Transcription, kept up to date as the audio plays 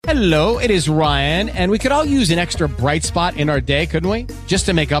Hello, it is Ryan, and we could all use an extra bright spot in our day, couldn't we? Just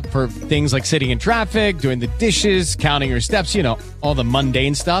to make up for things like sitting in traffic, doing the dishes, counting your steps, you know, all the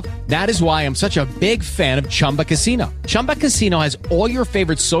mundane stuff. That is why I'm such a big fan of Chumba Casino. Chumba Casino has all your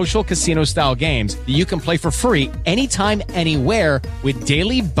favorite social casino-style games that you can play for free anytime, anywhere with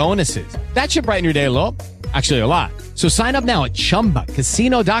daily bonuses. That should brighten your day a little. Actually, a lot. So sign up now at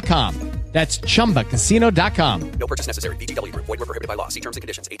ChumbaCasino.com. That's ChumbaCasino.com. No purchase necessary. VGW Group. Void where prohibited by law. See terms and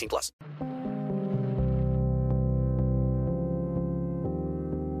conditions. 18+.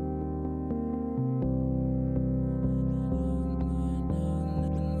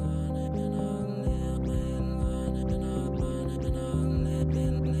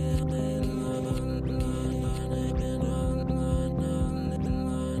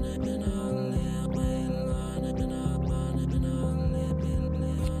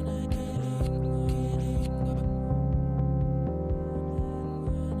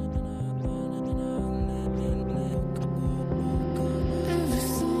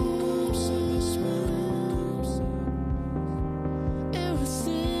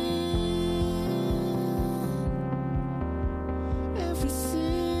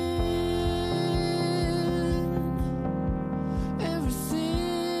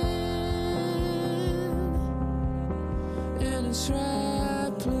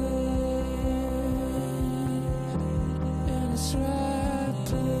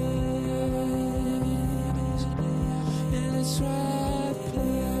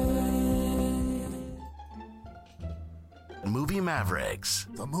 Movie Mavericks.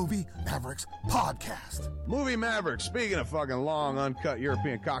 The Movie Mavericks Podcast. Movie Mavericks. Speaking of fucking long, uncut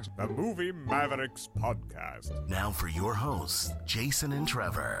European cocks. The Movie Mavericks Podcast. Now for your hosts, Jason and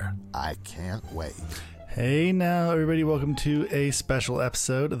Trevor. I can't wait. Hey now, everybody. Welcome to a special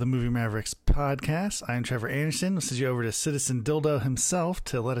episode of the Movie Mavericks Podcast. I'm Trevor Anderson. We'll send you over to Citizen Dildo himself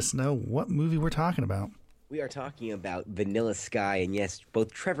to let us know what movie we're talking about. We are talking about Vanilla Sky, and yes,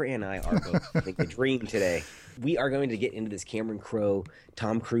 both Trevor and I are both living the dream today. We are going to get into this Cameron Crowe,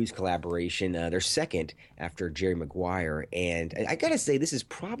 Tom Cruise collaboration, their second after Jerry Maguire, and I gotta say, this is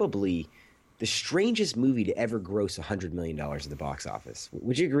probably the strangest movie to ever gross $100 million at the box office.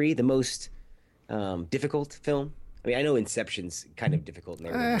 Would you agree? The most difficult film? I mean, I know Inception's kind of difficult in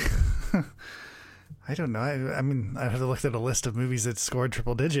everything. I don't know. I mean, I have to look at a list of movies that scored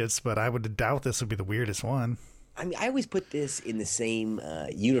triple digits, but I would doubt this would be the weirdest one. I mean, I always put this in the same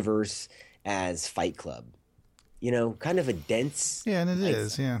universe as Fight Club. You know, kind of a dense... Yeah, and it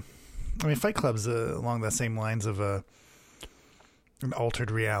is, yeah. I mean, Fight Club's along the same lines of an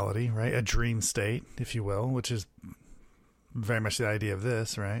altered reality, right? A dream state, if you will, which is very much the idea of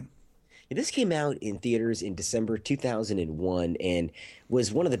this, right? This came out in theaters in December 2001 and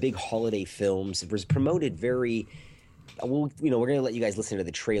was one of the big holiday films. It was promoted very, well, you know, we're going to let you guys listen to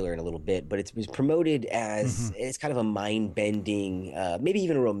the trailer in a little bit, but it was promoted as it's kind of a mind-bending, maybe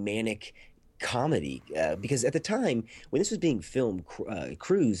even a romantic comedy, because at the time when this was being filmed,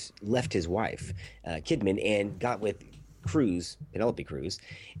 Cruise left his wife, Kidman, and got with Penelope Cruz,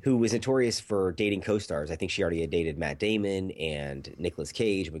 who was notorious for dating co-stars. I think she already had dated Matt Damon and Nicolas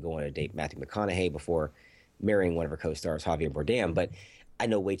Cage, would go on to date Matthew McConaughey before marrying one of her co-stars, Javier Bardem. But I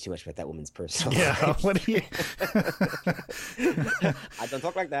know way too much about that woman's personal life. What do you... I don't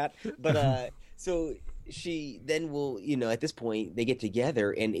talk like that. But so she then will, you know, at this point, they get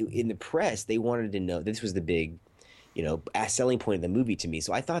together, and in the press, they wanted to know, this was the big, you know, a selling point of the movie to me.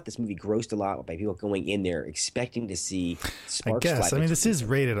 So I thought this movie grossed a lot by people going in there expecting to see sparks fly. I mean, this is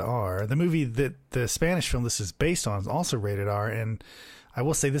rated R. The movie that the Spanish film this is based on is also rated R, and I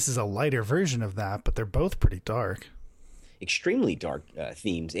will say this is a lighter version of that, but they're both pretty dark. Extremely dark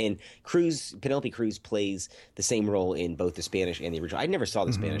themes, and Penelope Cruz plays the same role in both the Spanish and the original. I never saw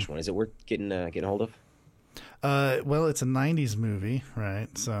the Spanish one. Is it worth getting a hold of? Well, it's a 90s movie, right?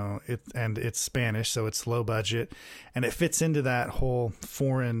 So it's Spanish, so it's low budget, and it fits into that whole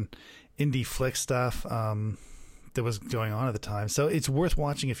foreign indie flick stuff that was going on at the time. So it's worth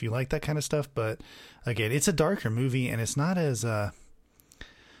watching if you like that kind of stuff. But again, it's a darker movie, and it's not as I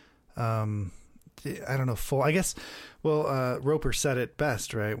don't know, full. I guess. Well, Roper said it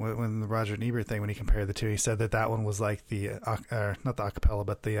best, right? When the Roger and Ebert thing, when he compared the two, he said that one was like the not the acapella,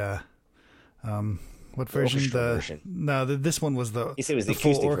 but the what version? Version. No, this one was the. He said it was the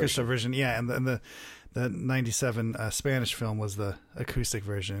full orchestra version. Yeah, and the '97 Spanish film was the acoustic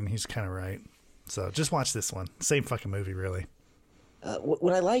version. And he's kind of right. So just watch this one. Same fucking movie, really.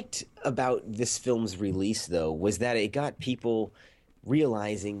 What I liked about this film's release, though, was that it got people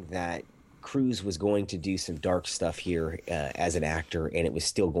realizing that Cruise was going to do some dark stuff here as an actor, and it was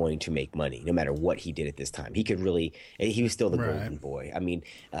still going to make money no matter what he did at this time. He was still the golden boy. I mean,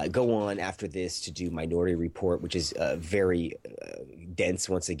 go on after this to do Minority Report, which is very dense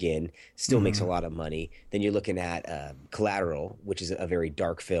once again, still makes a lot of money. Then you're looking at Collateral, which is a very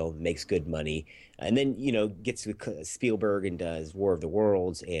dark film, makes good money. And then, gets to Spielberg and does War of the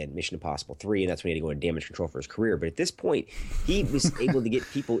Worlds and Mission Impossible 3, and that's when he had to go into damage control for his career. But at this point, he was able to get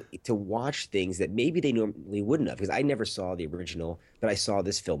people to watch things that maybe they normally wouldn't have, because I never saw the original, but I saw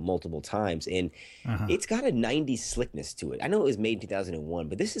this film multiple times, and it's got a 90s slickness to it. I know it was made in 2001,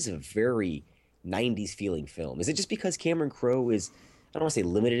 but this is a very 90s feeling film. Is it just because Cameron Crowe is, I don't want to say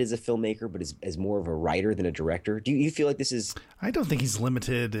limited as a filmmaker, but is more of a writer than a director? Do you feel like this is... I don't think he's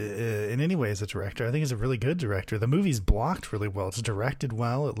limited in any way as a director. I think he's a really good director. The movie's blocked really well. It's directed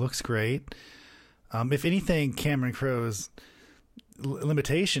well. It looks great. If anything, Cameron Crowe's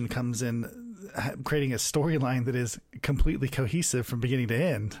limitation comes in creating a storyline that is completely cohesive from beginning to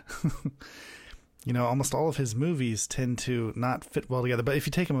end. Almost all of his movies tend to not fit well together. But if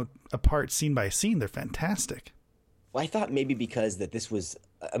you take them apart scene by scene, they're fantastic. Well, I thought maybe because that this was,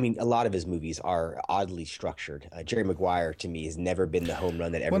 a lot of his movies are oddly structured. Jerry Maguire, to me, has never been the home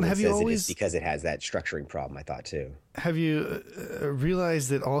run that everyone says it is, because it has that structuring problem, I thought, too. Have you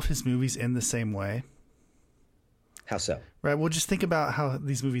realized that all of his movies end the same way? How so? Right, well, just think about how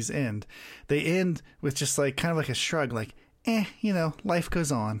these movies end. They end with just kind of like a shrug, like, life goes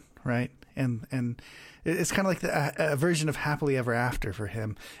on, right? And it's kind of like a version of Happily Ever After for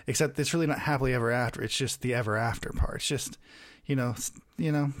him, except it's really not Happily Ever After. It's just the ever after part. It's just,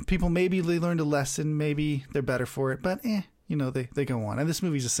 people, maybe they learned a lesson, maybe they're better for it, but they go on. And this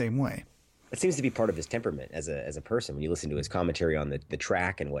movie's the same way. It seems to be part of his temperament as a person. When you listen to his commentary on the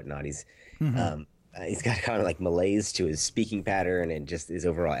track and whatnot, he's got kind of like malaise to his speaking pattern and just his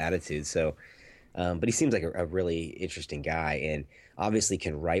overall attitude. So, but he seems like a really interesting guy, and obviously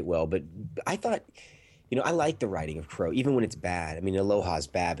can write well. But I thought, I like the writing of Crowe, even when it's bad. Aloha's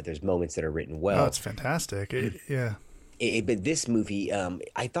bad, but there's moments that are written well. Oh, it's fantastic. Yeah. But this movie,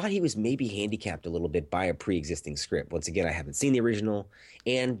 I thought he was maybe handicapped a little bit by a pre-existing script. Once again, I haven't seen the original.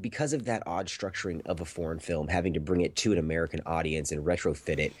 And because of that odd structuring of a foreign film, having to bring it to an American audience and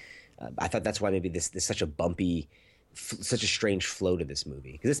retrofit it, I thought that's why maybe this such a bumpy, such a strange flow to this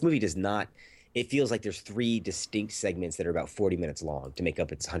movie. Because this movie does not... It feels like there's 3 distinct segments that are about 40 minutes long to make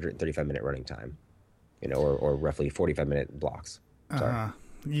up its 135-minute running time, or roughly 45-minute blocks. Sorry.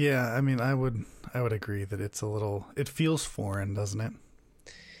 Yeah, I would agree that it feels foreign, doesn't it?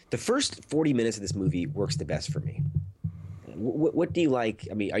 The first 40 minutes of this movie works the best for me. What do you like?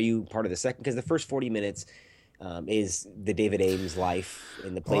 Are you part of the second? Because the first 40 minutes is the David Ames life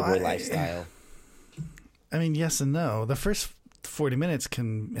and the Playboy lifestyle. Yes and no. The first 40 minutes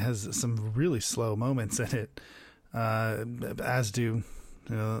has some really slow moments in it, as do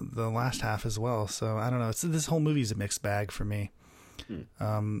the last half as well. So I don't know. This whole movie is a mixed bag for me.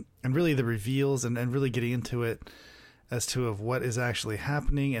 And really the reveals and really getting into it as to of what is actually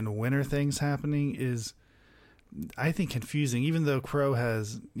happening and when are things happening is, I think, confusing. Even though Crowe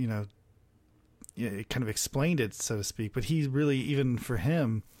has kind of explained it, so to speak, but he's really, even for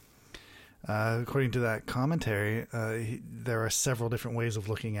him. According to that commentary, there are several different ways of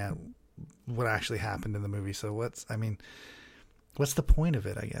looking at what actually happened in the movie. So what's the point of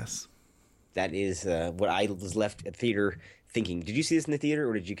it, I guess? That is what I was left at theater thinking. Did you see this in the theater,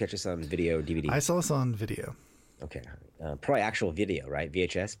 or did you catch this on video or DVD? I saw this on video. Okay. Probably actual video, right?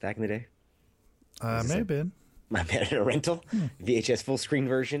 VHS back in the day? May have been. My bad, a rental? VHS full screen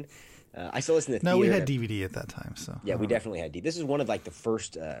version? I saw this in the theater. No, we had DVD at that time. So yeah, we definitely had DVD. This is one of the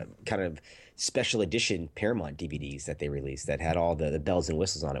first kind of special edition Paramount DVDs that they released that had all the bells and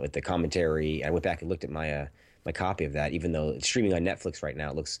whistles on it with the commentary. I went back and looked at my my copy of that, even though it's streaming on Netflix right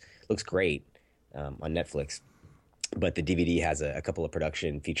now. It looks great on Netflix, but the DVD has a couple of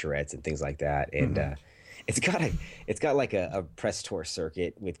production featurettes and things like that, and it's got like a press tour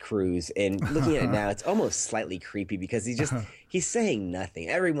circuit with Cruise, and looking at it now, it's almost slightly creepy because he's saying nothing.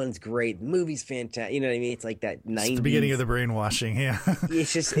 Everyone's great, the movie's fantastic. You know what I mean? It's like that 90s. It's the beginning of the brainwashing. Yeah,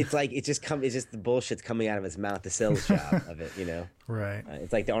 it's just the bullshit's coming out of his mouth, the sales job of it. Right.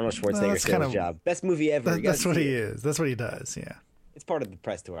 It's like the Arnold Schwarzenegger sales job. Best movie ever. That's what he is. That's what he does. Yeah. It's part of the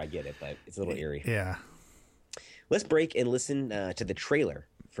press tour. I get it, but it's a little eerie. Yeah. Let's break and listen to the trailer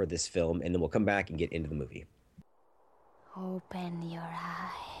for this film, and then we'll come back and get into the movie. Open your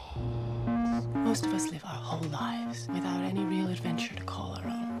eyes. Most of us live our whole lives without any real adventure to call our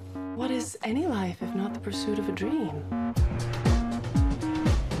own. What is any life if not the pursuit of a dream?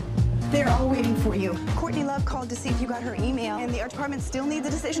 They're all waiting for you. Courtney Love called to see if you got her email, and the art department still needs a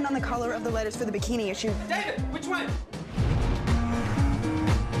decision on the color of the letters for the bikini issue. David, which one?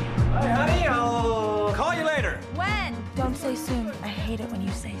 Hey, honey, I'll call you later. When? Don't say soon. I hate it when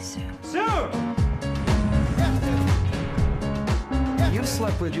you say soon. Soon! You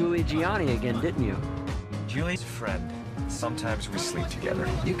slept with Julie Gianni again, didn't you? Julie's a friend. Sometimes we sleep together.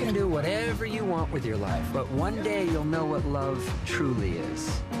 You can do whatever you want with your life, but one day you'll know what love truly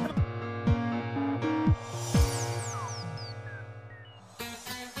is.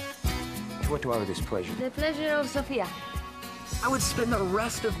 What do I owe this pleasure? The pleasure of Sophia. I would spend the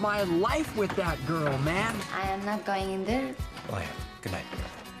rest of my life with that girl, man. I am not going in there. Oh, yeah. Good night.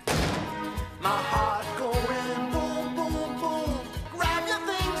 My heart going boom, boom, boom. Grab your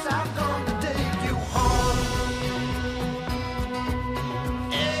things, I've come to take you home.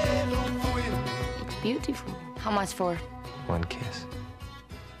 It's beautiful. How much for? One kiss.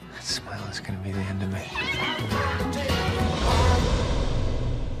 That smile is gonna be the end of me.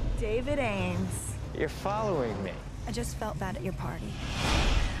 David Ames. You're following me. I just felt that at your party.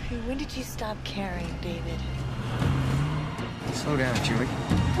 When did you stop caring, David? Slow down, Julie.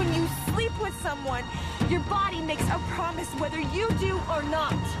 When you sleep with someone, your body makes a promise whether you do or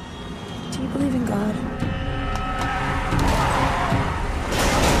not. Do you believe in God?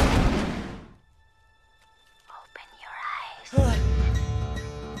 Open your eyes.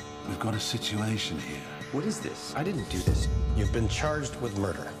 We've got a situation here. What is this? I didn't do this. You've been charged with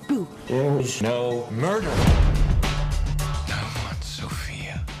murder. Boo. There's no murder. I want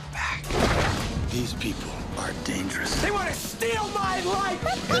Sophia back. These people are dangerous. They want to steal my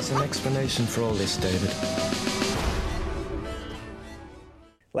life! There's an explanation for all this, David.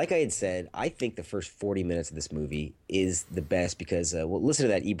 Like I had said, I think the first 40 minutes of this movie is the best because we'll listen to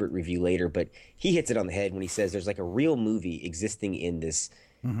that Ebert review later, but he hits it on the head when he says there's like a real movie existing in this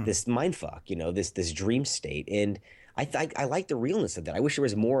this mindfuck, you know, this dream state. And I like the realness of that. I wish there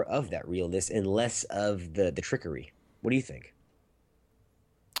was more of that realness and less of the trickery. What do you think?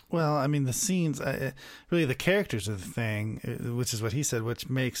 Well, I mean, the scenes, really the characters are the thing, which is what he said, which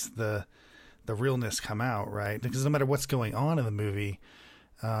makes the realness come out, right? Because no matter what's going on in the movie,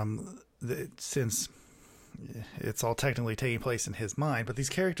 since it's all technically taking place in his mind, but these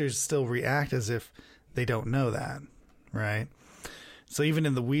characters still react as if they don't know that, right? So even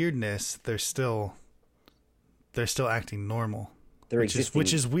in the weirdness, they're still acting normal. Which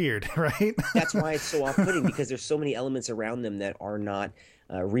is weird, right? That's why it's so off-putting, because there's so many elements around them that are not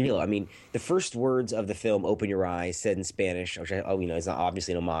real. I mean, the first words of the film, "Open Your Eyes," said in Spanish, which is not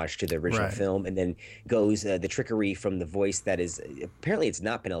obviously an homage to the original film, and then goes the trickery from the voice that is apparently it's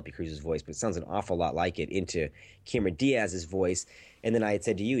not Penelope Cruz's voice, but it sounds an awful lot like it, into Cameron Diaz's voice. And then I had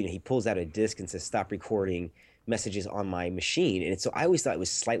said to you, he pulls out a disc and says, "Stop recording messages on my machine." And so I always thought it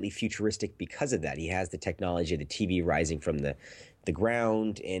was slightly futuristic because of that. He has the technology of the TV rising from the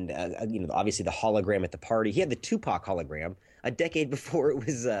ground, and obviously the hologram at the party. He had the Tupac hologram a decade before it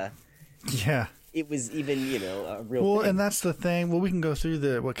was it was even a real thing. And that's the thing. Well, we can go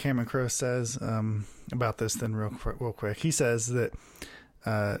through what Cameron Crowe says about this then real quick. He says that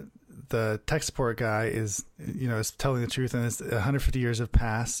the tech support guy is telling the truth, and it's 150 years have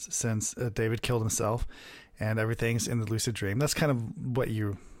passed since David killed himself, and everything's in the lucid dream. That's kind of what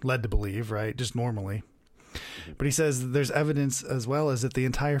you're led to believe, right? Just normally. But he says there's evidence as well as that the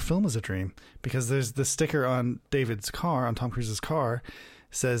entire film is a dream, because there's the sticker on David's car, on Tom Cruise's car,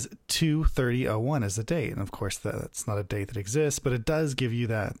 says 2/30/01 as the date. And of course that's not a date that exists, but it does give you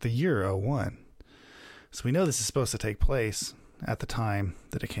the year 01. So we know this is supposed to take place at the time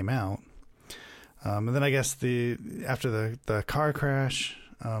that it came out. And then I guess after the car crash,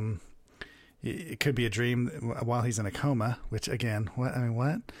 it could be a dream while he's in a coma, which again, what?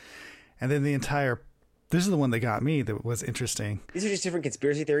 And then this is the one that got me, that was interesting. These are just different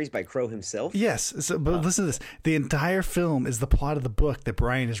conspiracy theories by Crowe himself? Yes. So, but listen to this. The entire film is the plot of the book that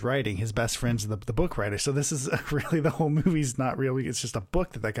Brian is writing. His best friend's the book writer. So this is really, the whole movie's not real. It's just a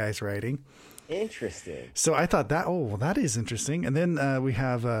book that guy's writing. Interesting. So I thought that is interesting. And then we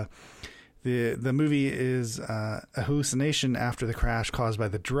have the movie is a hallucination after the crash caused by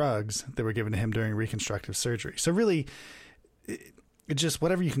the drugs that were given to him during reconstructive surgery. So really, it's just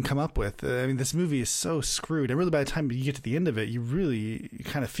whatever you can come up with. I mean, this movie is so screwed. And really, by the time you get to the end of it, you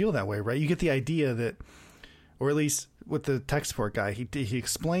kind of feel that way, right? You get the idea that, or at least with the tech support guy, he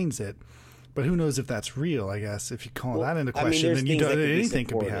explains it. But who knows if that's real, I guess. If you call that into question, then anything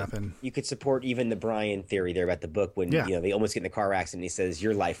could happen. You could support even the Brian theory there about the book when they almost get in the car accident and he says,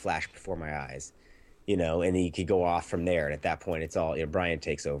 "Your life flashed before my eyes." And then you could go off from there. And at that point, it's all, Brian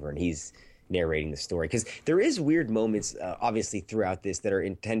takes over and he's narrating the story, because there is weird moments obviously throughout this that are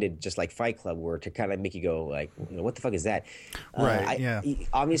intended just like Fight Club were to kind of make you go like, what the fuck is that? Right.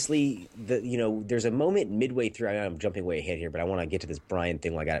 Obviously there's a moment midway through. I'm jumping way ahead here, but I want to get to this Brian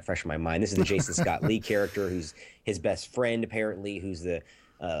thing while I got it fresh in my mind. This is the Jason Scott Lee character, who's his best friend apparently, who's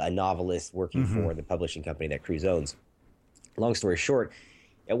a novelist working for the publishing company that Cruise owns. Long story short,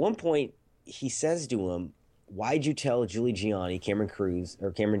 at one point he says to him, "Why'd you tell Julie Gianni, Cameron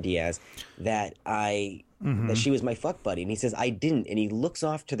Diaz, that that she was my fuck buddy?" And he says, "I didn't." And he looks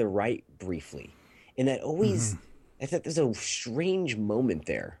off to the right briefly, and that always, I thought there's a strange moment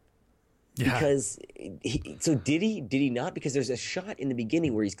there, because did he not? Because there's a shot in the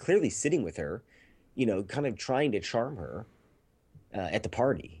beginning where he's clearly sitting with her, kind of trying to charm her at the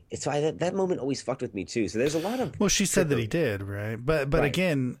party. So that moment always fucked with me too. So there's a lot of she said that he did, right? But right.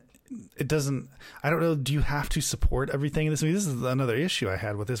 Again, it doesn't. I don't know. Do you have to support everything in this movie? This is another issue I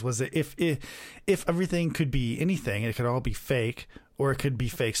had with this. Was that if everything could be anything, it could all be fake, or it could be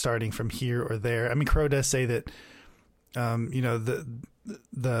fake starting from here or there. I mean, Crow does say that,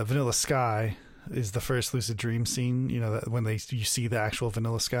 the Vanilla Sky is the first lucid dream scene. When you see the actual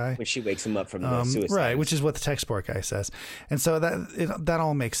Vanilla Sky, when she wakes him up from the suicide, right? Which is what the tech support guy says, and so that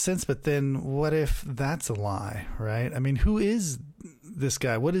all makes sense. But then, what if that's a lie, right? I mean, who is this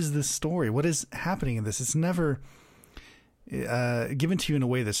guy? What is this story? What is happening in this? It's never given to you in a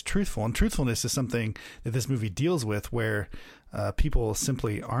way that's truthful, and truthfulness is something that this movie deals with, where people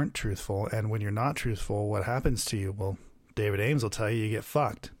simply aren't truthful, and when you're not truthful, what happens to you? Well, David Ames will tell you get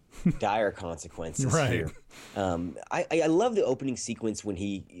fucked. Dire consequences right. here. I love the opening sequence when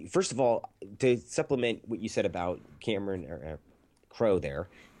he, first of all, to supplement what you said about Cameron or Crow there,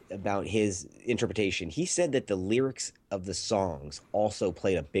 about his interpretation, he said that the lyrics of the songs also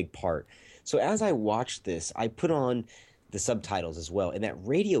played a big part. So as I watched this, I put on the subtitles as well, and that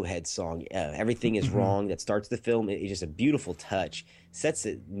Radiohead song, "Everything Is Wrong," that starts the film, it's just a beautiful touch, sets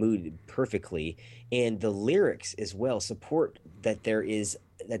the mood perfectly, and the lyrics as well support that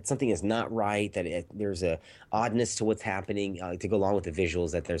that something is not right, that there's a oddness to what's happening, to go along with the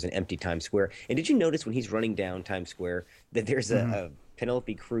visuals, that there's an empty Times Square. And did you notice when he's running down Times Square that there's a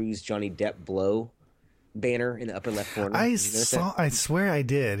Penelope Cruz, Johnny Depp blow banner in the upper left corner? I swear I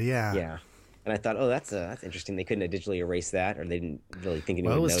did. Yeah. Yeah. And I thought, that's interesting. They couldn't have digitally erased that, or they didn't really think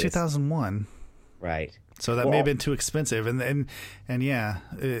anyone would notice. Well, it was 2001. Right. So that may have been too expensive, and yeah,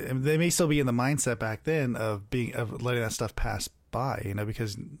 they may still be in the mindset back then of letting that stuff pass by,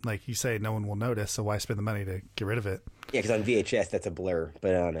 because like you say, no one will notice, so why spend the money to get rid of it? Yeah, because on VHS that's a blur,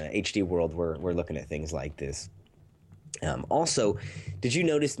 but on a HD world we're looking at things like this. Also, did you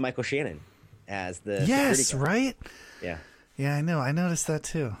notice Michael Shannon as the yes, right? Yeah. Yeah, I know. I noticed that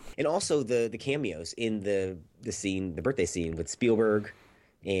too. And also the cameos in the scene, the birthday scene with Spielberg,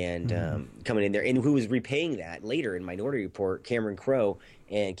 and coming in there, and who was repaying that later in Minority Report. Cameron Crowe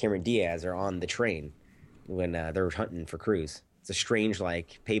and Cameron Diaz are on the train when they're hunting for Cruise. It's a strange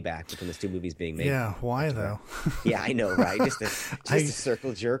payback between those two movies being made. Yeah, why though? Yeah, I know, right? Just a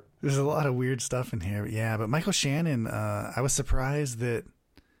circle jerk. There's a lot of weird stuff in here. Yeah, but Michael Shannon, I was surprised that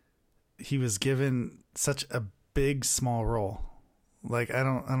he was given such a big small role. I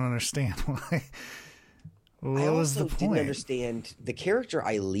don't understand why. What was the point? Didn't understand the character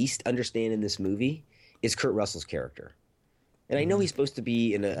I least understand in this movie is Kurt Russell's character. And I know he's supposed to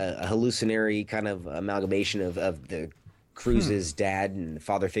be in a hallucinatory kind of amalgamation of the Cruise's dad and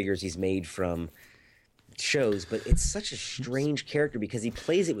father figures he's made from shows, but it's such a strange character because he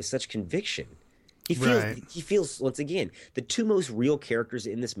plays it with such conviction. He feels once again, the two most real characters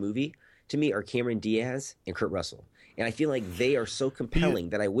in this movie to me are Cameron Diaz and Kurt Russell. And I feel like they are so compelling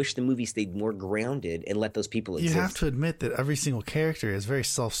that I wish the movie stayed more grounded and let those people exist. You have to admit that every single character is very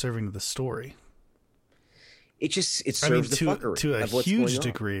self-serving to the story. It serves the fuckery to a of what's huge going on.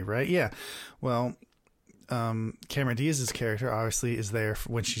 degree, right? Yeah. Well, Cameron Diaz's character obviously is there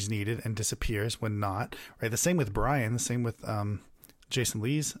when she's needed and disappears when not. Right. The same with Brian. The same with Jason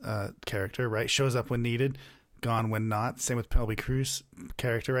Lee's character. Right. Shows up when needed, gone when not. Same with Penelope Cruz's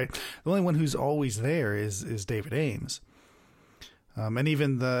character. Right. The only one who's always there is David Ames. And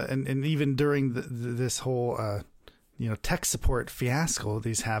even even during this whole tech support fiasco that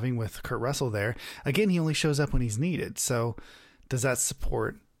he's having with Kurt Russell there, again, he only shows up when he's needed. So does that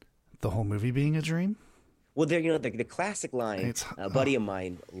support the whole movie being a dream? Well, there, the classic line, a buddy of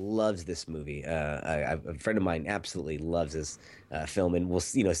mine loves this movie. A friend of mine absolutely loves this film and will,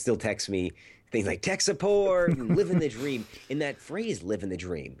 still text me things like tech support, and living the dream. In that phrase, living the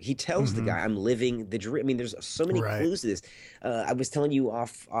dream, he tells the guy, I'm living the dream. I mean, there's so many clues to this. I was telling you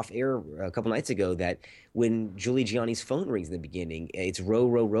off air a couple nights ago that when Julie Gianni's phone rings in the beginning, it's row,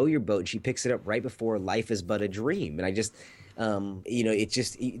 row, row your boat, and she picks it up right before life is but a dream. And I just, it's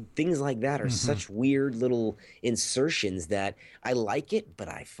just things like that are such weird little insertions that I like it, but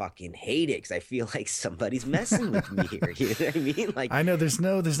I fucking hate it because I feel like somebody's messing with me here. You know what I mean? Like, I know there's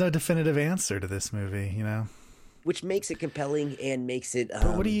no definitive answer to this movie, which makes it compelling and makes it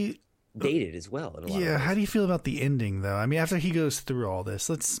but what do you dated as well. In a lot of ways. How do you feel about the ending, though? I mean, after he goes through all this,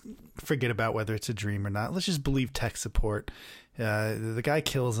 let's forget about whether it's a dream or not. Let's just believe tech support. The guy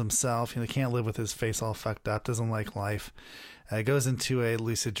kills himself. Can't live with his face all fucked up. Doesn't like life. Goes into a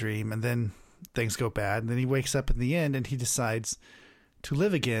lucid dream, and then things go bad. And then he wakes up in the end, and he decides to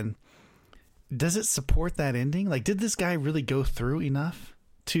live again. Does it support that ending? Like, did this guy really go through enough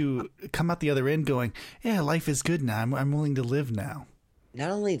to come out the other end going, yeah, life is good now. I'm willing to live now? Not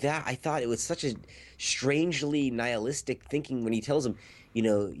only that, I thought it was such a strangely nihilistic thinking when he tells him,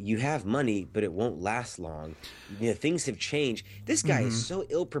 you have money, but it won't last long. Things have changed. This guy is so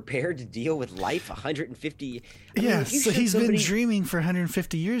ill prepared to deal with life 150. So he's been dreaming for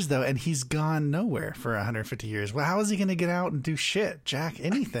 150 years, though, and he's gone nowhere for 150 years. Well, how is he going to get out and do shit, Jack?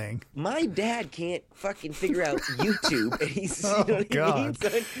 Anything? My dad can't fucking figure out YouTube, and he's, God.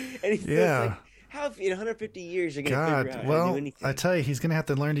 And he's like, how if in 150 years you're going to figure out how to do anything? I tell you, he's going to have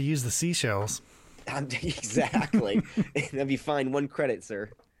to learn to use the seashells. Exactly. That'd be fine. 1 credit, sir.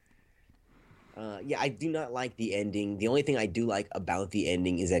 I do not like the ending. The only thing I do like about the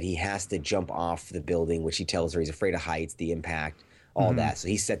ending is that he has to jump off the building, which he tells her he's afraid of heights, the impact, all that. So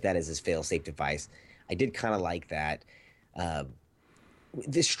he set that as his fail-safe device. I did kind of like that.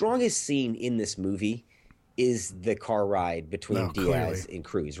 The strongest scene in this movie is the car ride between Diaz and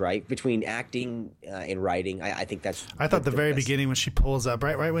Cruz, right? Between acting and writing, I think that's. I thought the very beginning when she pulls up,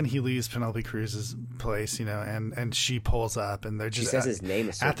 right when he leaves Penelope Cruz's place, and she pulls up, and they're just she says his name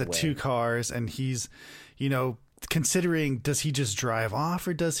at the 2 cars, and he's, considering, does he just drive off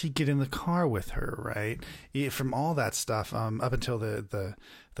or does he get in the car with her, right? From all that stuff up until the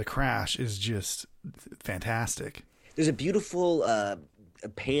crash is just fantastic. There's a beautiful.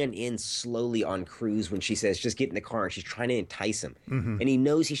 Pan in slowly on Cruz when she says, just get in the car, and she's trying to entice him. And he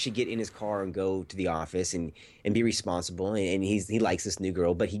knows he should get in his car and go to the office and be responsible. And he likes this new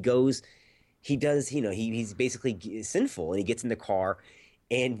girl, but he's basically sinful, and he gets in the car.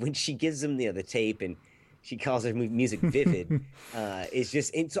 And when she gives him the tape and she calls her music vivid, it's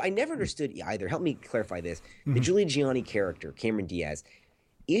just, and so I never understood either. Help me clarify this. The Julie Gianni character, Cameron Diaz,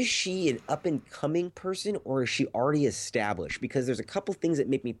 is she an up-and-coming person, or is she already established? Because there's a couple things that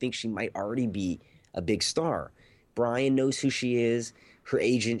make me think she might already be a big star. Brian knows who she is. Her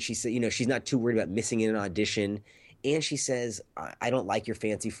agent, she said, she's not too worried about missing an audition. And she says, I don't like your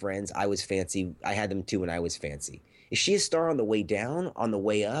fancy friends. I was fancy. I had them too when I was fancy. Is she a star on the way down, on the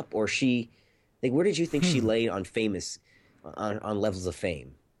way up, or she, like, where did you think she laid on famous, on levels of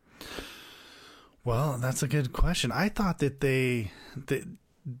fame? Well, that's a good question. I thought that they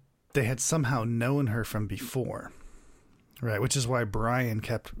had somehow known her from before, right? Which is why Brian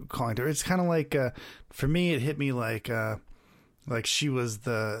kept calling to her. It's kind of like, for me, it hit me like she was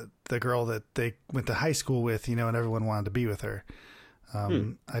the girl that they went to high school with, and everyone wanted to be with her.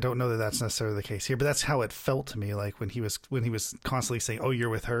 I don't know that that's necessarily the case here, but that's how it felt to me. Like when he was constantly saying, "Oh, you're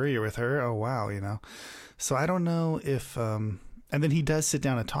with her. Oh, wow," So I don't know if, and then he does sit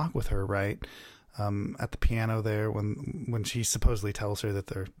down and talk with her, right? At the piano there when she supposedly tells her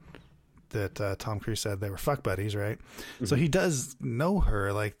that Tom Cruise said they were fuck buddies, right? So he does know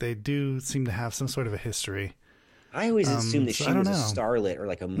her. Like they do seem to have some sort of a history. I always assumed that she was a starlet or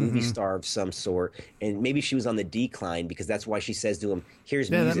like a movie star of some sort, and maybe she was on the decline because that's why she says to him,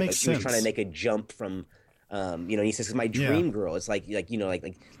 "Here's music." That makes she sense. was trying to make a jump from, he says, "My dream girl." It's like you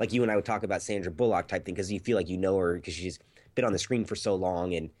and I would talk about Sandra Bullock type thing because you feel like you know her because she's been on the screen for so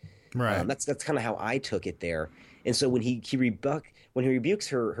long, and that's kind of how I took it there. And so when he rebukes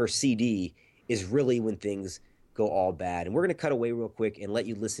her CD is really when things go all bad. And we're going to cut away real quick and let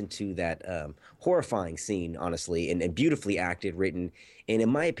you listen to that horrifying scene, honestly, and beautifully acted, written. And in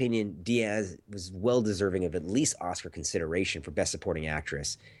my opinion, Diaz was well deserving of at least Oscar consideration for Best Supporting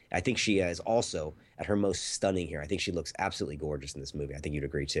Actress. I think she is also at her most stunning here. I think she looks absolutely gorgeous in this movie. I think you'd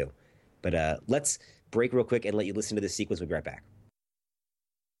agree too. But let's break real quick and let you listen to this sequence. We'll be right back.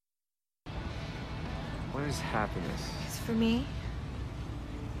 What is happiness? Because for me,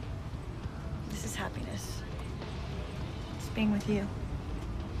 this is happiness. It's being with you.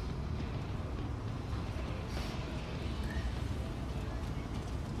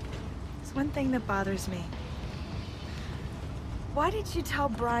 There's one thing that bothers me. Why did you tell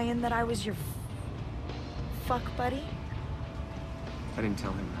Brian that I was your fuck buddy? I didn't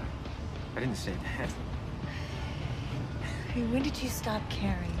tell him that. I didn't say that. Hey, when did you stop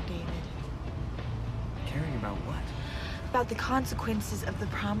caring, David? Caring about what? About the consequences of the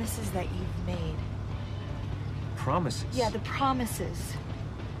promises that you've made. Promises? Yeah, the promises.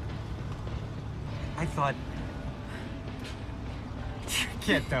 I thought...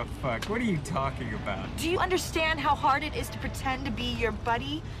 Get the fuck. What are you talking about? Do you understand how hard it is to pretend to be your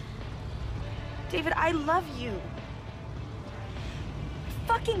buddy? David, I love you. I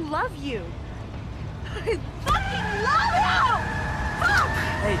fucking love you. I fucking love you! Fuck!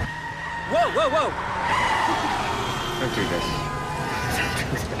 Hey. Whoa, whoa, whoa! Don't do this.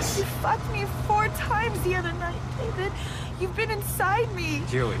 You fucked me 4 times the other night, David. You've been inside me.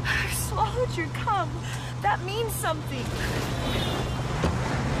 Julie. I swallowed your cum. That means something.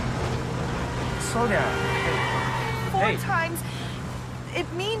 Slow down. 4 times. It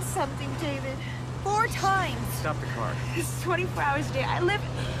means something, David. 4 times. Stop the car. It's 24 hours a day. I live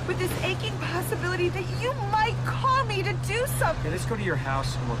with this aching possibility that you might call me to do something. Okay, let's go to your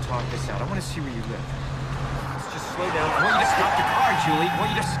house and we'll talk this out. I want to see where you live. Let's just slow down. I want you to stop the car, Julie. I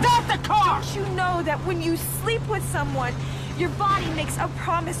want you to stop the car! Don't you know that when you sleep with someone, your body makes a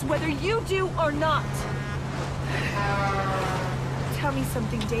promise whether you do or not? Tell me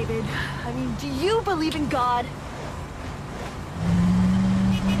something, David. I mean, do you believe in God?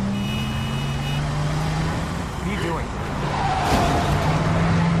 What are you doing?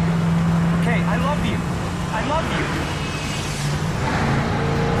 Okay, I love you. I love you.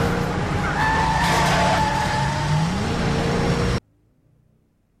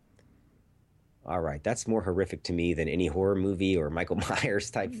 All right, that's more horrific to me than any horror movie or Michael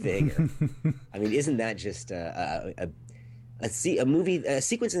Myers type thing. I mean, isn't that just a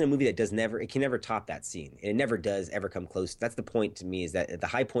sequence in a movie that can never top that scene. It never does ever come close. That's the point to me, is that the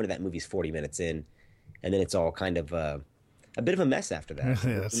high point of that movie is 40 minutes in, and then it's all kind of a bit of a mess after that.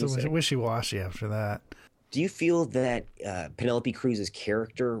 Yeah, it's so wishy-washy after that. Do you feel that Penelope Cruz's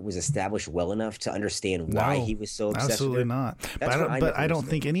character was established well enough to understand why he was so obsessed absolutely with her? not. But I don't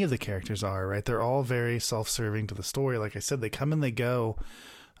think any of the characters are, right? They're all very self-serving to the story. Like I said, they come and they go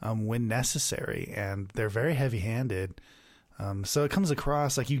when necessary, and they're very heavy-handed. So it comes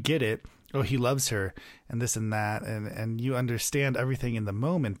across like you get it. Oh, he loves her and this and that. And you understand everything in the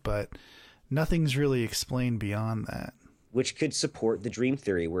moment, but nothing's really explained beyond that. Which could support the dream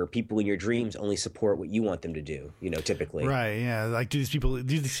theory, where people in your dreams only support what you want them to do, typically. Right, yeah. Like, do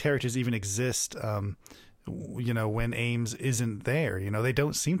these characters even exist, when Ames isn't there? They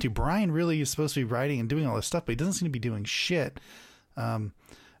don't seem to. Brian really is supposed to be writing and doing all this stuff, but he doesn't seem to be doing shit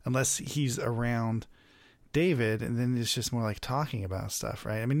unless he's around David, and then it's just more like talking about stuff,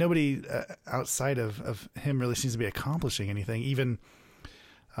 right? I mean, nobody outside of him really seems to be accomplishing anything. Even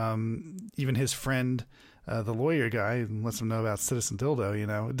his friend, the lawyer guy, lets him know about Citizen Dildo.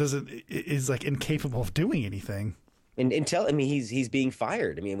 Is like incapable of doing anything. And he's being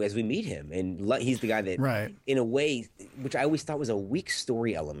fired. I mean, as we meet him, and he's the guy that, right, in a way, which I always thought was a weak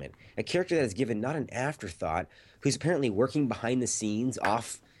story element, a character that is given not an afterthought, who's apparently working behind the scenes,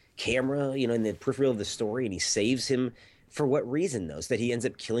 off camera, in the peripheral of the story, and he saves him. For what reason, though? So that he ends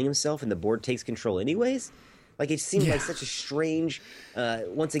up killing himself and the board takes control anyways? Like, it seemed like such a strange,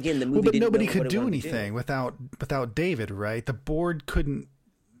 once again, the movie didn't nobody know could what it do wanted anything without David, right? The board couldn't,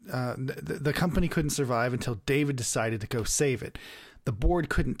 the company couldn't survive until David decided to go save it. The board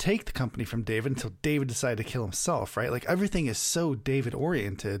couldn't take the company from David until David decided to kill himself, right? Like, everything is so David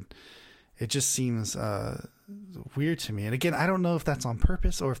oriented. It just seems weird to me. And again, I don't know if that's on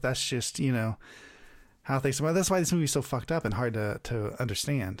purpose or if that's just, how things. That's why this movie's so fucked up and hard to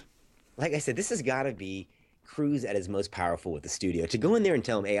understand. Like I said, this has got to be Cruise at his most powerful with the studio. To go in there and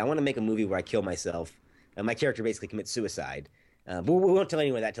tell him, hey, I want to make a movie where I kill myself, and my character basically commits suicide. But we won't tell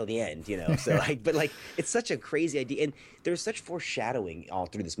anyone that till the end, So, but it's such a crazy idea. And there's such foreshadowing all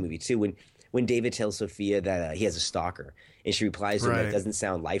through this movie, too. When David tells Sophia that he has a stalker, and she replies to him that it doesn't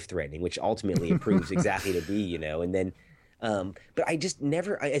sound life-threatening, which ultimately it proves exactly to be, And then, but I just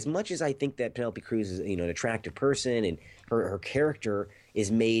never, as much as I think that Penelope Cruz is, an attractive person, and her character is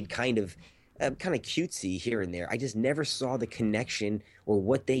made kind of cutesy here and there, I just never saw the connection or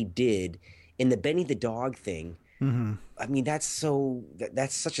what they did in the Benny the dog thing. Mm-hmm. I mean, that's such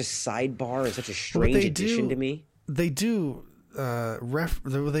a sidebar and such a strange addition to me. They do.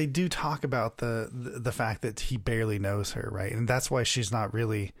 They do talk about the fact that he barely knows her, right? And that's why she's not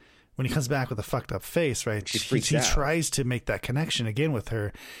really when he comes back with a fucked up face, right? He tries to make that connection again with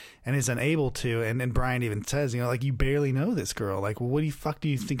her and is unable to. And Brian even says, you know, like, you barely know this girl. Like, well, what do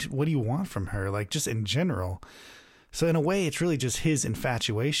you think? What do you want from her? Like, just in general. So in a way, it's really just his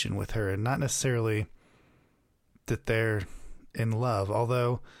infatuation with her and not necessarily that they're in love.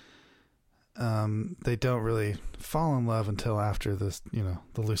 Although they don't really fall in love until after this, you know,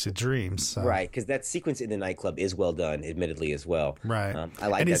 the lucid dreams. So. Right, because that sequence in the nightclub is well done, admittedly, as well. Right. I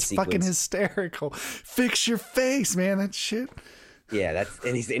like and that it's sequence. fucking hysterical. Fix your face, man. That shit. Yeah,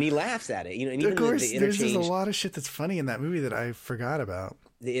 and he laughs at it. You know, and even of course, the there's interchange. just a lot of shit that's funny in that movie that I forgot about.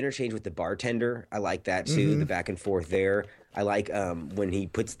 The interchange with the bartender, I like that too. The back and forth there. I like when he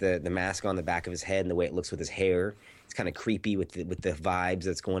puts the mask on the back of his head and the way it looks with his hair. It's kind of creepy with the vibes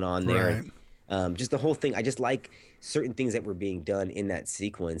that's going on there. Right. Just the whole thing. I just like certain things that were being done in that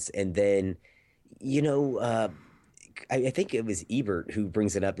sequence. And then, you know, I think it was Ebert who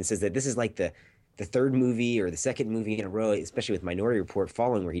brings it up and says that this is like the third movie or the second movie in a row, especially with Minority Report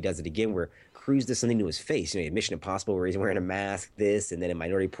following, where he does it again, where Cruise does something to his face. You know, he had Mission Impossible where he's wearing a mask, this, and then in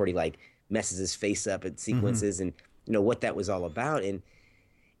Minority Report he like messes his face up at sequences and you know what that was all about. And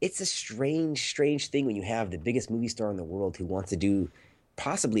it's a strange thing when you have the biggest movie star in the world who wants to do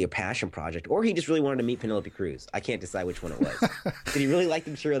possibly a passion project, or he just really wanted to meet Penelope Cruz. I can't decide which one it was. Did he really like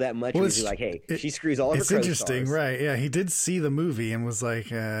the material that much? Or was he like, hey, she screws all of her It's interesting, co-stars? right? Yeah, he did see the movie and was like,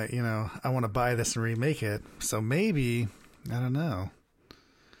 you know, I want to buy this and remake it. So maybe, I don't know.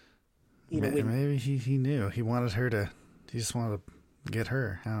 You know, maybe he knew he wanted her to. He just wanted to get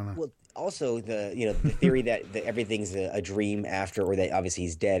her. I don't know. Well, also the theory that everything's a dream after, or that obviously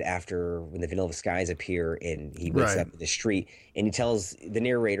he's dead after when the Vanilla Skies appear and he wakes up in the street, and he tells the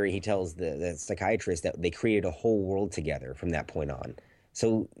narrator, he tells the psychiatrist that they created a whole world together from that point on.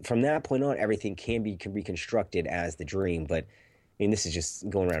 So from that point on, everything can be reconstructed as the dream. But I mean, this is just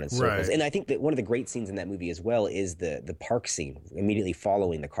going around in circles. Right. And I think that one of the great scenes in that movie as well is the park scene immediately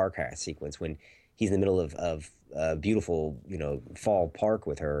following the car crash sequence when he's in the middle of a beautiful, you know, fall park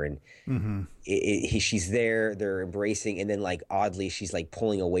with her, and she's there, they're embracing, and then like oddly she's like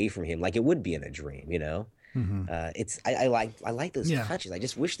pulling away from him, like it would be in a dream, you know. I like those touches. I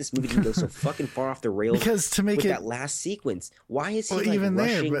just wish this movie didn't go so fucking far off the rails. Because to make with it that last sequence, why is he like even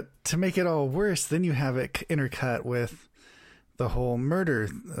rushing? there? But to make it all worse, then you have it intercut with the whole murder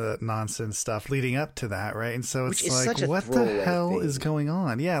nonsense stuff leading up to that, right? And so it's like, what the hell is going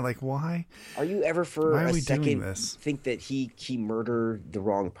on? Yeah, like why? Are you ever for why a are we second doing this? Think that he murdered the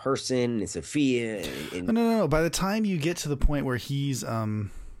wrong person and Sophia? No. By the time you get to the point where he's you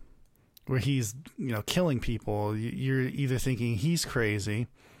know, killing people, you're either thinking he's crazy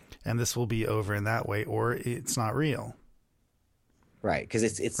and this will be over in that way, or it's not real. Right, because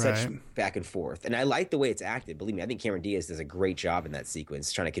it's such back and forth. And I like the way it's acted. Believe me, I think Cameron Diaz does a great job in that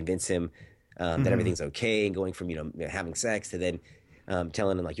sequence, trying to convince him that everything's okay, and going from, you know, having sex to then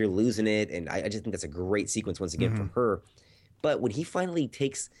telling him, like, you're losing it. And I just think that's a great sequence, once again, from her. But when he finally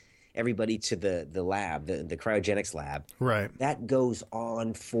takes everybody to the lab, the cryogenics lab, that goes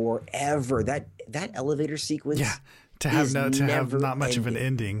on forever. That elevator sequence to have not much of an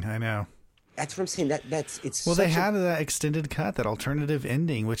ending. I know. That's what I'm saying. Well, they had that extended cut, that alternative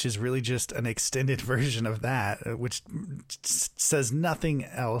ending, which is really just an extended version of that, which says nothing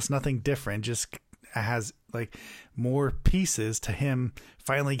else, nothing different, just has like more pieces to him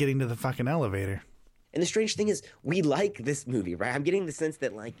finally getting to the fucking elevator. And the strange thing is, we like this movie, right? I'm getting the sense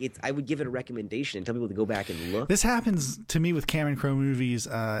that like I would give it a recommendation and tell people to go back and look. This happens to me with Cameron Crowe movies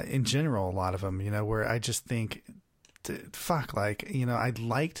in general, a lot of them, you know, where I just think, fuck, like, you know, I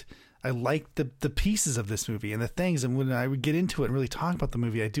liked the pieces of this movie and the things, and when I would get into it and really talk about the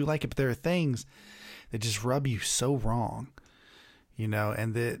movie, I do like it, but there are things that just rub you so wrong, you know,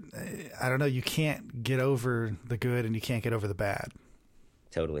 and that, I don't know, you can't get over the good and you can't get over the bad.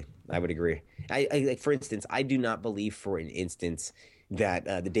 Totally. I would agree. I like, for instance, I do not believe for an instance that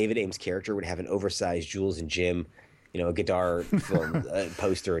the David Ames character would have an oversized Jules and Jim, you know, a guitar film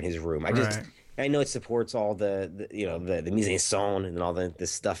poster in his room. I know it supports all the you know, the mise en scène and all the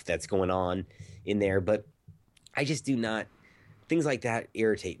stuff that's going on in there, but I just do not. Things like that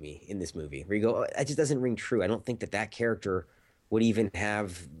irritate me in this movie. Where you go, that just doesn't ring true. I don't think that character would even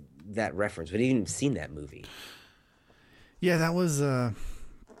have that reference. Would even seen that movie. Yeah, that was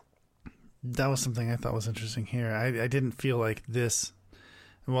something I thought was interesting here. I didn't feel like this.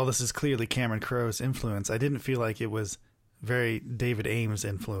 While this is clearly Cameron Crowe's influence, I didn't feel like it was very David Ames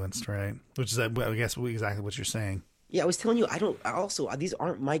influenced, right? Which is, I guess, exactly what you're saying. Yeah, I was telling you, these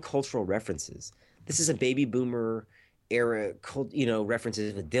aren't my cultural references. This is a baby boomer era, you know,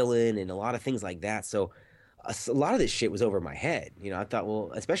 references with Dylan and a lot of things like that. So a lot of this shit was over my head. You know, I thought,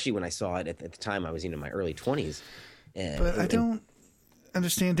 well, especially when I saw it at the time, I was in my early 20s. But I don't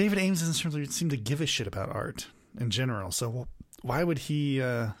understand. David Ames doesn't really seem to give a shit about art in general. So why would he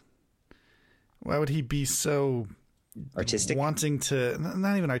be so artistic? Wanting to,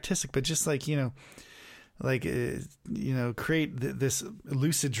 not even artistic, but just like, create this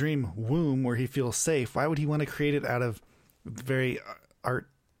lucid dream womb where he feels safe. Why would he want to create it out of very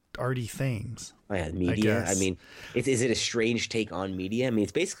arty things? Oh, yeah, media. I mean, is it a strange take on media? I mean,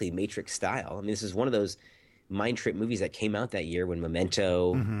 it's basically Matrix style. I mean, this is one of those mind trip movies that came out that year when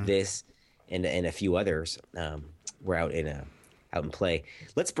Memento, this, and a few others were out in play.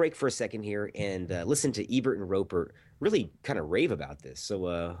 Let's break for a second here and listen to Ebert and Roper really kind of rave about this.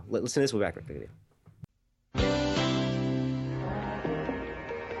 So listen to this. We'll be back with it.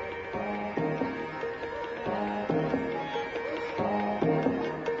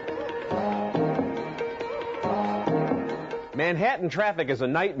 Manhattan traffic is a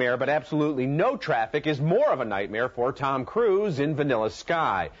nightmare, but absolutely no traffic is more of a nightmare for Tom Cruise in Vanilla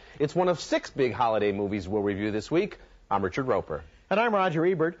Sky. It's one of 6 big holiday movies we'll review this week. I'm Richard Roper. And I'm Roger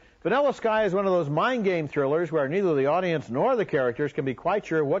Ebert. Vanilla Sky is one of those mind game thrillers where neither the audience nor the characters can be quite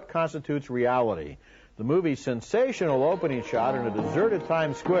sure what constitutes reality. The movie's sensational opening shot in a deserted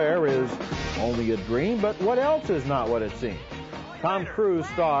Times Square is only a dream, but what else is not what it seems? Tom Cruise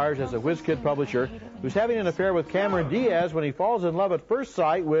stars as a whiz-kid publisher who's having an affair with Cameron Diaz when he falls in love at first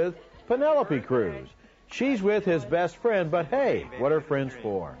sight with Penelope Cruz. She's with his best friend, but hey, what are friends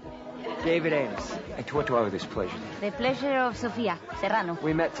for? David Ames. And to what do I owe this pleasure? The pleasure of Sofia Serrano.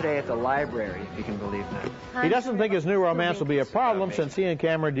 We met today at the library, if you can believe that. He doesn't think his new romance will be a problem since he and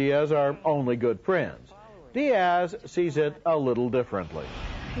Cameron Diaz are only good friends. Diaz sees it a little differently.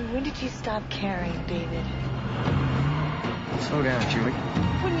 When did you stop caring, David? Slow down, Julie.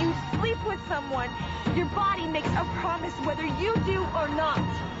 When you sleep with someone, your body makes a promise whether you do or not.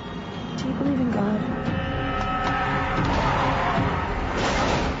 Do you believe in God?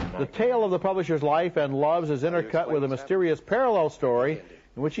 The tale of the publisher's life and loves is intercut with a mysterious parallel story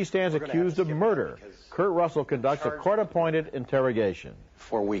in which he stands accused of murder. Kurt Russell conducts a court-appointed interrogation.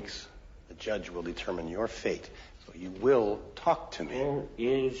 4 weeks. The judge will determine your fate, so you will talk to me. There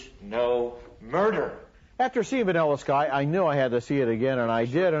is no murder. After seeing Vanilla Sky, I knew I had to see it again, and I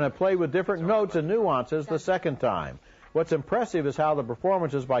did, and I played with different notes and nuances the second time. What's impressive is how the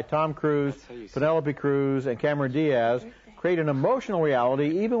performances by Tom Cruise, Penelope Cruz, and Cameron Diaz create an emotional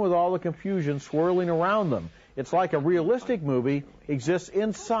reality even with all the confusion swirling around them. It's like a realistic movie exists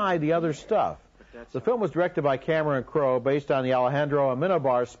inside the other stuff. The film was directed by Cameron Crowe based on the Alejandro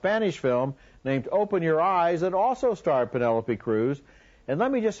Amenabar Spanish film named Open Your Eyes that also starred Penelope Cruz. And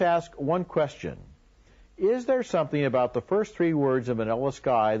let me just ask one question. Is there something about the first 3 words of Vanilla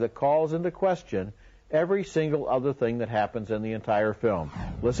Sky that calls into question every single other thing that happens in the entire film?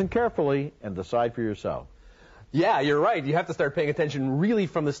 Listen carefully and decide for yourself. Yeah, you're right. You have to start paying attention really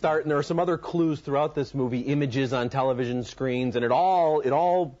from the start, and there are some other clues throughout this movie, images on television screens, and it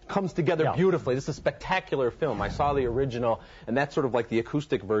all comes together beautifully. This is a spectacular film. I saw the original, and that's sort of like the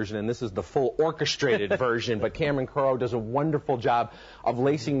acoustic version, and this is the full orchestrated version, but Cameron Crowe does a wonderful job of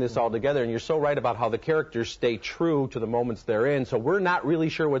lacing this all together, and you're so right about how the characters stay true to the moments they're in, so we're not really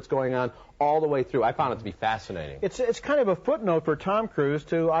sure what's going on all the way through. I found it to be fascinating. It's kind of a footnote for Tom Cruise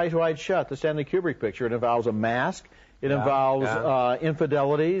to Eyes Wide Shut, the Stanley Kubrick picture. It involves a mask. It involves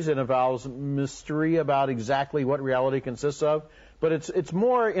infidelities. It involves mystery about exactly what reality consists of. But it's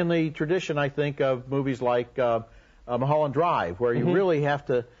more in the tradition, I think, of movies like Mulholland Drive, where you really have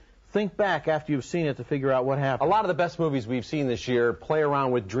to think back after you've seen it to figure out what happened. A lot of the best movies we've seen this year play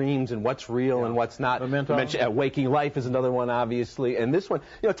around with dreams and what's real and what's not. Waking Life is another one, obviously. And this one,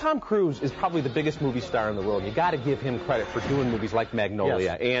 Tom Cruise is probably the biggest movie star in the world. You got to give him credit for doing movies like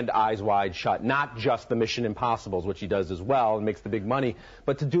Magnolia and Eyes Wide Shut. Not just the Mission Impossibles, which he does as well and makes the big money,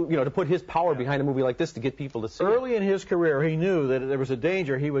 but to do, to put his power behind a movie like this to get people to see it. Early in his career, he knew that there was a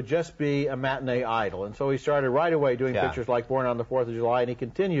danger he would just be a matinee idol. And so he started right away doing pictures like Born on the 4th of July, and he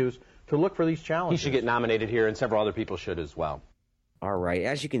continues to look for these challenges. He should get nominated here, and several other people should as well. All right.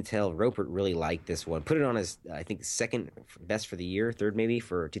 As you can tell, Roper really liked this one. Put it on his, I think, second best for the year, third maybe,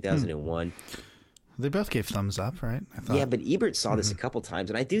 for 2001. They both gave thumbs up, right? I thought. Yeah, but Ebert saw this a couple times,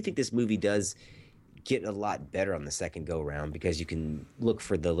 and I do think this movie does get a lot better on the second go-round because you can look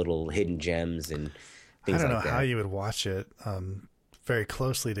for the little hidden gems and things like that. I don't know how you would watch it very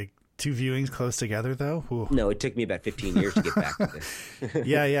closely to 2 viewings close together, though. Ooh. No, it took me about 15 years to get back to this.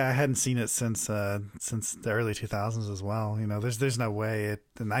 yeah, I hadn't seen it since the early 2000s as well. There's no way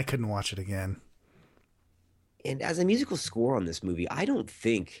and I couldn't watch it again. And as a musical score on this movie, I don't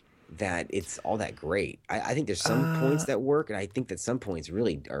think that it's all that great. I think there's some points that work, and I think that some points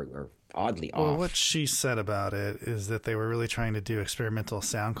really are oddly off. Well, what she said about it is that they were really trying to do experimental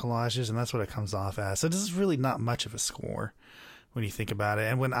sound collages, and that's what it comes off as. So this is really not much of a score when you think about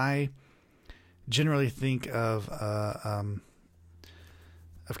it. And when I generally think of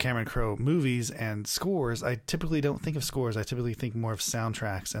Cameron Crowe movies and scores, I typically don't think of scores. I typically think more of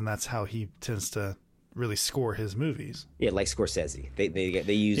soundtracks, and that's how he tends to really score his movies. Yeah, like Scorsese.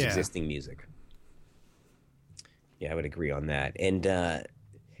 They use existing music. Yeah, I would agree on that. And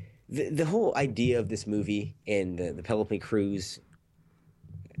the whole idea of this movie and the Penelope Cruz,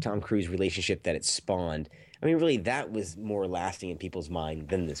 Tom Cruise relationship that it spawned, I mean, really, that was more lasting in people's mind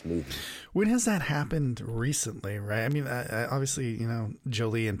than this movie. When has that happened recently, right? I mean, obviously,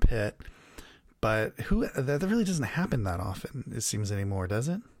 Jolie and Pitt, but that really doesn't happen that often, it seems, anymore, does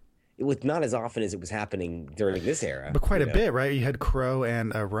it? It was not as often as it was happening during this era. But quite a bit, right? You had Crowe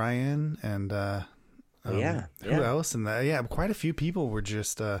and Ryan and who else? And quite a few people were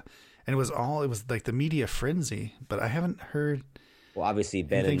just, and it was like the media frenzy, but I haven't heard... Well, obviously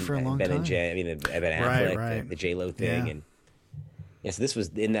Ben and Affleck, right. The J-Lo thing, and so this was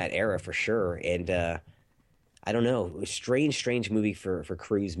in that era for sure. And I don't know, a strange movie for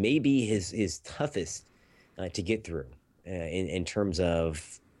Cruise. Maybe his toughest to get through in terms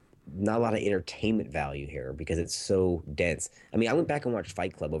of not a lot of entertainment value here because it's so dense. I mean, I went back and watched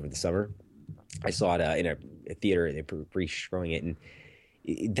Fight Club over the summer. I saw it in a theater. They were re-showing it, and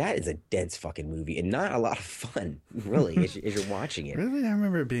that is a dense fucking movie and not a lot of fun, really, as you're watching it. Really? I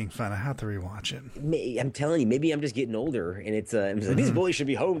remember it being fun. I have to rewatch it. I'm telling you, maybe I'm just getting older, and it's like, these boys should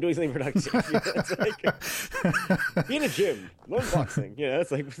be home doing something productive. It's like, be in a gym, learn boxing.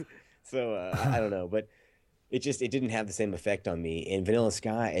 It's like, so I don't know, but it didn't have the same effect on me. In Vanilla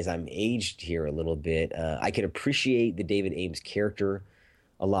Sky, as I'm aged here a little bit, I could appreciate the David Ames character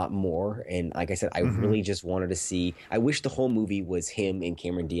a lot more. And like I said, I really just wanted to see, I wish the whole movie was him and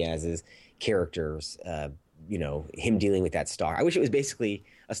Cameron Diaz's characters, him dealing with that stalker. I wish it was basically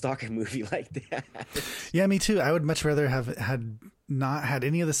a stalker movie like that. Yeah, me too. I would much rather have not had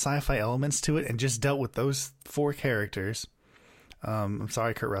any of the sci-fi elements to it and just dealt with those four characters. I'm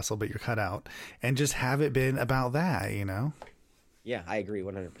sorry, Kurt Russell, but you're cut out. And just have it been about that, Yeah, I agree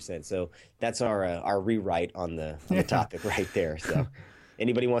 100%. So that's our rewrite on the topic right there. So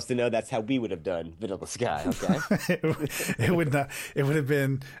anybody wants to know, that's how we would have done Vanilla Sky, okay? It would have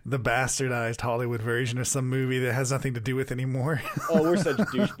been the bastardized Hollywood version of some movie that has nothing to do with anymore. Oh, we're such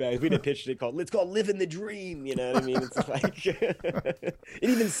douchebags. We'd have pitched it it's called Living the Dream, you know what I mean? It's like, it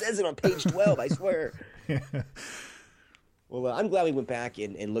even says it on page 12, I swear. Yeah. Well, I'm glad we went back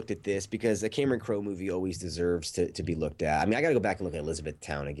and looked at this because a Cameron Crowe movie always deserves to be looked at. I mean, I got to go back and look at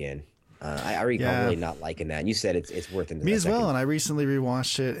Elizabethtown again. I recall really not liking that. And you said it's worth it. Me as well, and I recently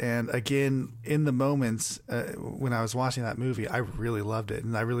rewatched it, and again, in the moments when I was watching that movie, I really loved it,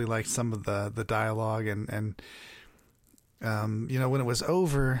 and I really liked some of the dialogue, and when it was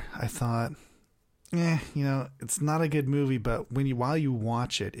over, I thought, it's not a good movie, but while you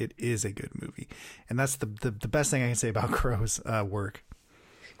watch it, it is a good movie, and that's the best thing I can say about Crowe's work.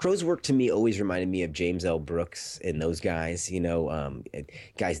 Crowe's work to me always reminded me of James L. Brooks and those guys,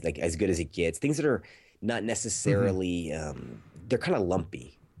 guys like As Good as It Gets, things that are not necessarily, they're kind of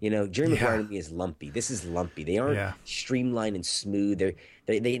lumpy. Jerry Maguire to me is lumpy. This is lumpy. They aren't streamlined and smooth.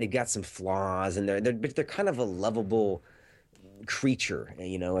 They've got some flaws, and they're kind of a lovable creature,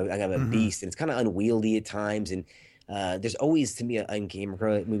 I have a beast, and it's kind of unwieldy at times. And there's always, to me, in Cameron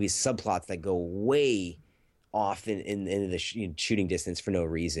Crowe movies, subplots that go way off in the shooting distance for no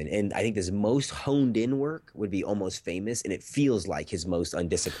reason. And I think his most honed in work would be Almost Famous, and it feels like his most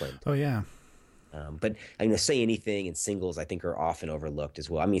undisciplined. Oh yeah. But Say Anything and Singles, I think, are often overlooked as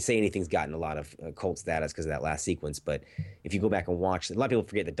well. I mean, Say Anything's gotten a lot of cult status because of that last sequence. But if you go back and watch, a lot of people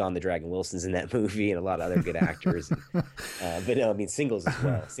forget that Don the Dragon Wilson's in that movie and a lot of other good actors. Singles as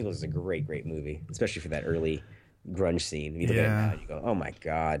well. Singles is a great, great movie, especially for that early grunge scene. You look at it now, you go, oh my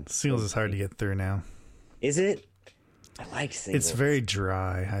God. Singles is hard to get through now. Is it? I like Singles. It's very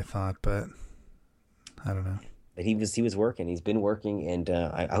dry, I thought, but I don't know. But he was working. He's been working, and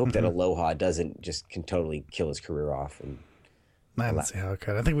I hope that Aloha doesn't just can totally kill his career off. And I don't see how it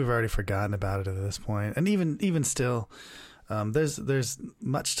could. I think we've already forgotten about it at this point. And even still, there's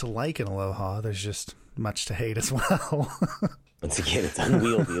much to like in Aloha. There's just much to hate as well. Once again, it's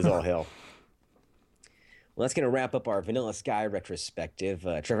unwieldy as all hell. Well, that's going to wrap up our Vanilla Sky retrospective.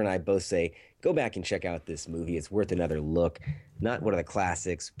 Trevor and I both say, go back and check out this movie. It's worth another look. Not one of the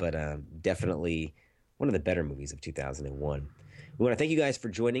classics, but definitely one of the better movies of 2001. We want to thank you guys for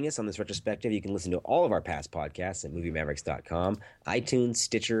joining us on this retrospective. You can listen to all of our past podcasts at MovieMavericks.com, iTunes,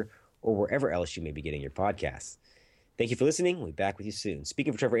 Stitcher, or wherever else you may be getting your podcasts. Thank you for listening. We'll be back with you soon.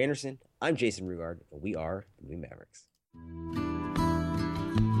 Speaking for Trevor Anderson, I'm Jason Rugard, and we are the Movie Mavericks.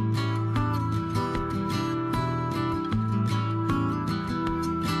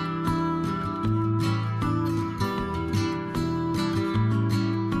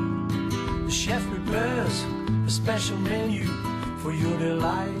 The chef prepares a special menu for your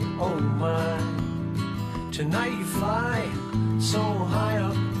delight, oh my. Tonight you fly so high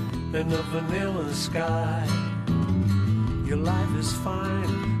up in the vanilla sky. Your life is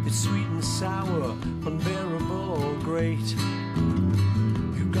fine, it's sweet and sour, unbearable or great.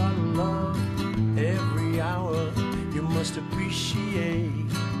 You gotta love every hour, you must appreciate.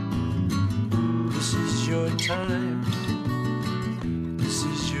 This is your time, this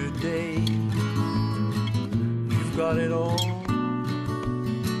is your day. You've got it all,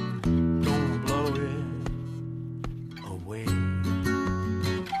 don't blow it away.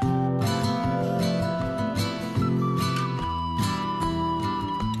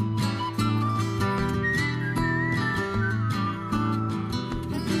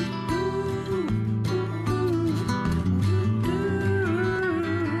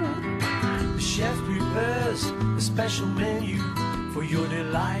 Special menu for your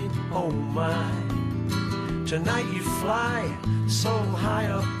delight, oh my. Tonight you fly so high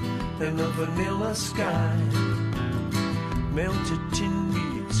up in the vanilla sky. Melted tin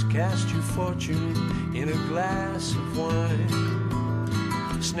beads cast your fortune in a glass of wine.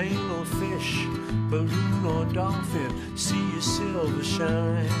 Snail or fish, balloon or dolphin, see your silver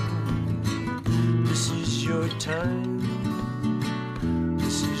shine. This is your time,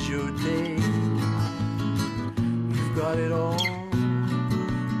 this is your day. Got it all,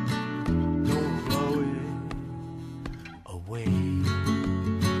 don't blow it away.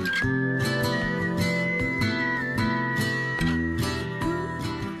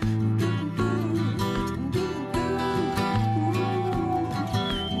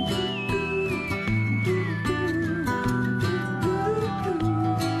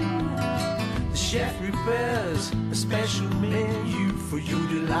 The chef prepares a special menu for your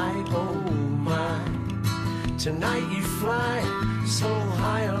delight, oh my. Tonight you fly so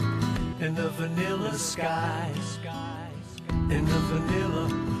high up in the vanilla sky. In the vanilla,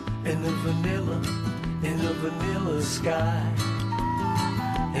 in the vanilla, in the vanilla sky.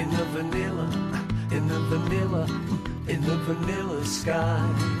 In the vanilla, in the vanilla, in the vanilla sky.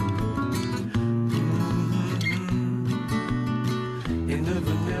 In the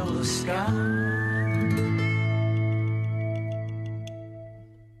vanilla sky.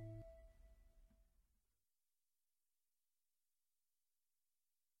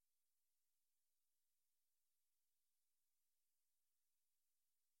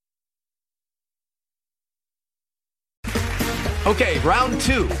 Okay, round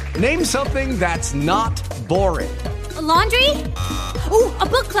two. Name something that's not boring. A laundry? Ooh, a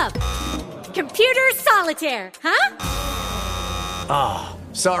book club. Computer solitaire, huh? Ah,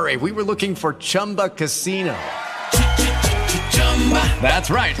 oh, sorry, we were looking for Chumba Casino. That's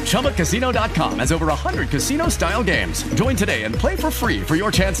right, ChumbaCasino.com has over 100 casino-style games. Join today and play for free for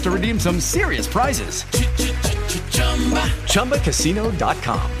your chance to redeem some serious prizes.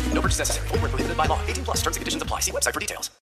 ChumbaCasino.com. No purchase necessary. Void where prohibited by law. 18+ terms and conditions apply. See website for details.